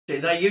See,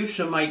 they used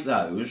to make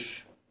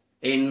those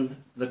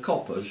in the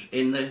coppers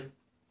in the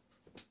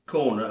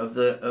corner of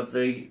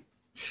the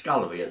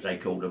scullery, as they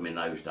called them in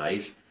those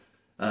days,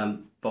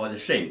 by the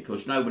sink,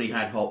 because nobody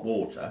had hot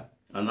water,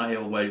 and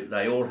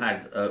they all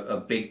had a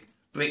big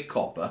brick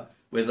copper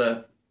with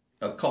a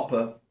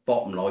copper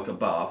bottom like a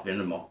bath in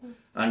them,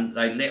 and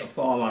they lit a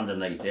fire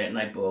underneath it and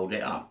they boiled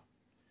it up.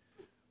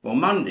 Well,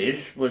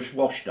 Mondays was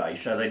wash day,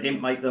 so they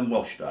didn't make them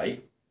wash day,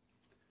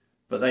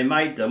 but they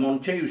made them on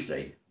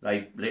Tuesday.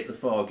 They lit the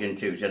fire again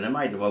Tuesday and they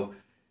made them. Well,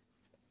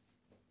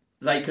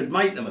 they could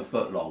make them a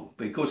foot long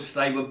because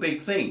they were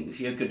big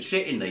things. You could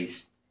sit in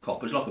these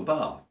coppers like a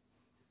bath.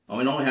 I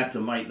mean, I had to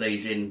make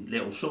these in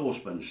little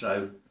saucepans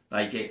so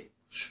they get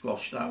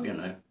squashed up, you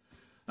know.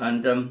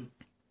 And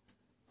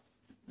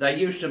they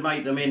used to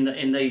make them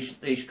in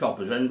these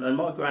coppers, and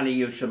my granny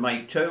used to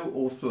make 2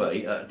 or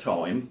 3 at a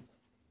time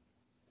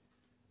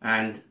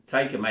and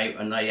take them out,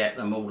 and they ate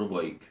them all the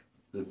week.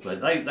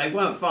 They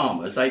weren't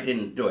farmers, they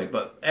didn't do it,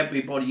 but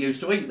everybody used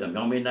to eat them.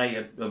 I mean,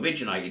 they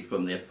originated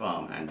from their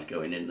farmhands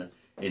going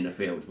in the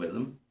fields with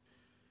them.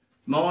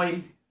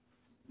 My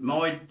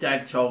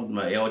dad told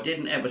me, I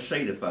didn't ever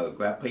see the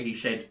photograph, but he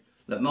said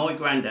that my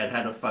granddad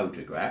had a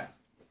photograph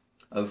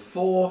of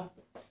 4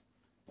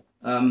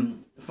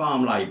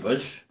 farm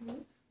labourers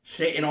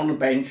sitting on the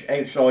bench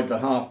outside the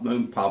Half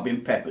Moon pub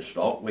in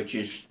Pepperstock, which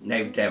is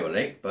now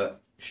derelict,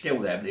 but still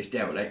there, but it's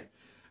derelict.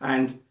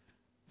 And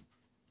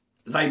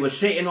they were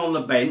sitting on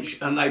the bench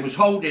and they was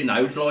holding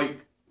those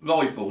like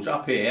rifles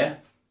up here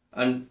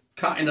and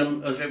cutting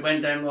them as it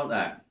went down like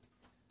that.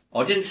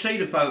 I didn't see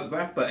the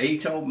photograph, but he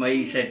told me,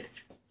 he said,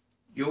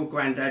 your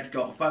granddad's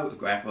got a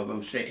photograph of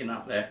them sitting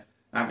up there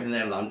having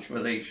their lunch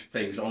with these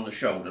things on the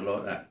shoulder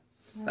like that.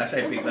 That's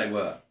how big they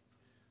were.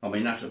 I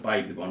mean, that's a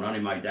baby one. I only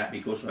made that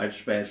because I had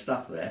spare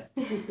stuff there.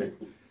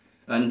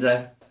 And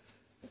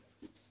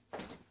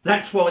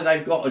that's why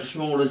they've got as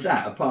small as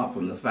that, apart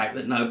from the fact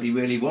that nobody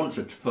really wants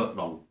a foot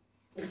long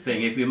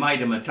thing. If you made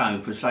them at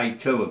home for, say,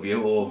 2 of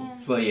you or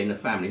 3 in the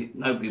family,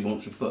 nobody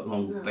wants a foot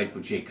long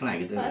Bedfordshire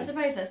Clanger, do they? I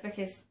suppose that's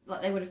because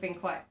like they would have been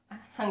quite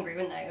hungry,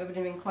 wouldn't they? It would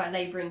have been quite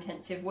labour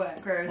intensive work,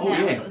 whereas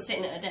now sort of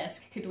sitting at a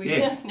desk, could we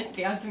never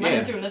be able to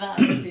manage all of that,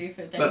 would you,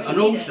 for a day? And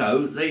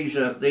also these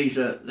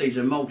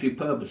are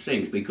multi-purpose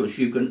things, because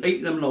you can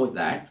eat them like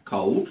that,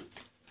 cold,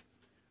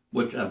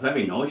 which are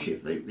very nice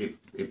if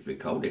they're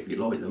cold, if you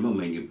like them. I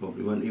mean, you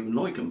probably won't even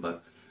like them,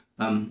 but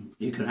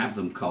you can have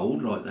them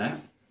cold like that.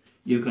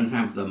 You can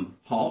have them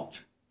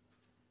hot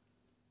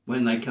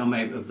when they come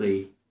out of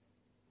the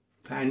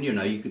pan. You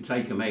know, you could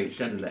take them out,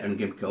 instead of letting them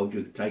get cold,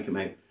 you could take them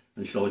out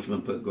and slice them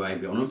and put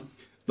gravy on them.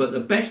 But the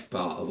best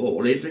part of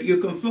all is that you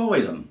can fry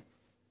them.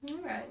 All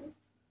right.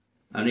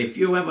 And if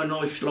you have a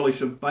nice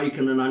slice of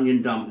bacon and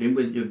onion dumpling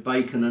with your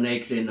bacon and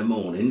eggs in the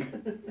morning,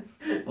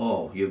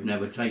 oh, you've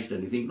never tasted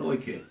anything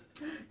like it.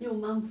 Your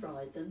mum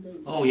fried them, didn't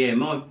she? Oh yeah,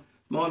 my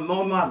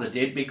mother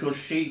did, because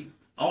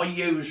I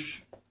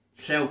use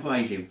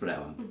self-raising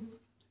flour.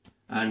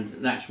 And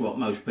that's what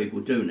most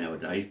people do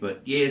nowadays,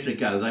 but years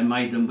ago they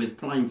made them with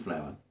plain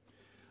flour.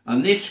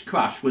 And this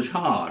crust was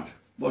hard,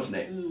 wasn't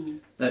it?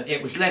 That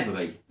it was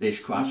leathery, this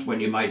crust,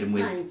 when you made them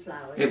with plain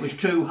flour. It was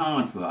too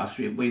hard for us.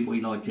 We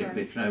liked it a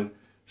bit, so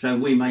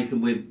we make them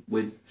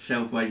with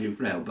self-raising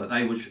flour. But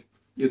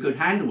you could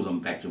handle them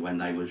better when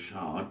they was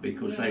hard,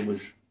 because they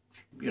was,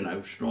 you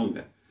know,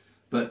 stronger.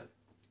 But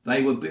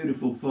they were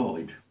beautiful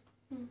fried.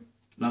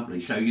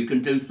 Lovely. So you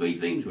can do 3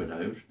 things with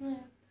those. Yeah.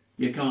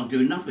 You can't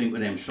do nothing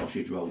with them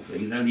sausage roll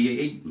things, only you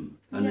eat them.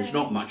 And there's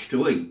not much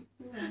to eat.